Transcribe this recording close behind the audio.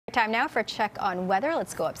Time now for a check on weather.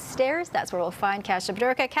 Let's go upstairs. That's where we'll find Kasia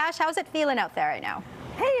Bodurka. Kash, how's it feeling out there right now?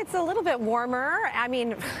 Hey, it's a little bit warmer. I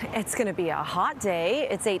mean, it's going to be a hot day.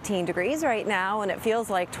 It's 18 degrees right now, and it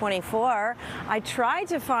feels like 24. I tried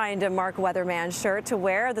to find a Mark Weatherman shirt to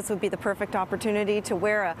wear. This would be the perfect opportunity to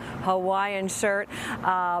wear a Hawaiian shirt,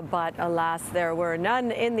 but alas, there were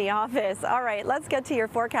none in the office. All right, let's get to your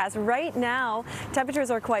forecast. Right now,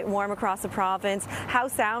 temperatures are quite warm across the province. Howe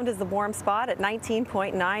Sound is the warm spot at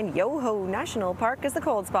 19.9. Yoho National Park is the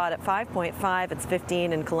cold spot at 5.5. It's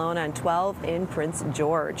 15 in Kelowna and 12 in Prince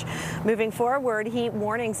George. Moving forward, heat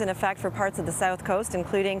warnings in effect for parts of the south coast,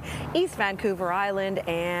 including East Vancouver Island,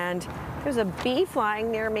 and there's a bee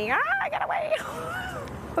flying near me. I got away.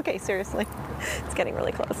 Okay, seriously, it's getting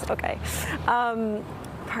really close. Okay.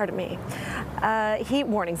 Pardon me. Heat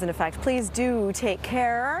warnings in effect. Please do take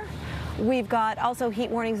care. We've got also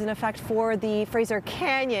heat warnings in effect for the Fraser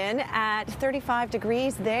Canyon at 35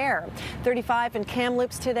 degrees there. 35 in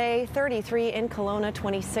Kamloops today, 33 in Kelowna,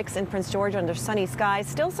 26 in Prince George under sunny skies.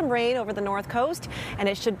 Still some rain over the north coast, and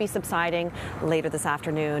it should be subsiding later this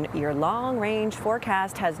afternoon. Your long-range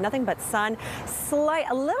forecast has nothing but sun.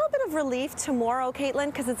 A little bit of relief tomorrow, Caitlin,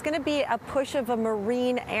 because it's going to be a push of a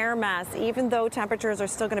marine air mass. Even though temperatures are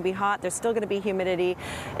still going to be hot, there's still going to be humidity.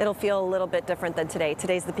 It'll feel a little bit different than today.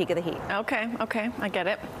 Today's the peak of the heat. Okay, I get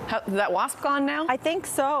it. Is that wasp gone now? I think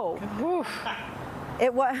so. Oof.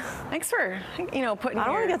 It was. Thanks for, putting I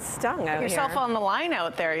don't want to get stung out yourself here. on the line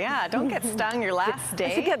out there. Yeah, don't get stung your last day.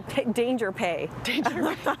 I should get danger pay.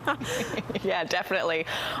 Danger pay. Yeah, definitely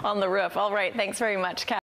on the roof. All right, thanks very much, Kat.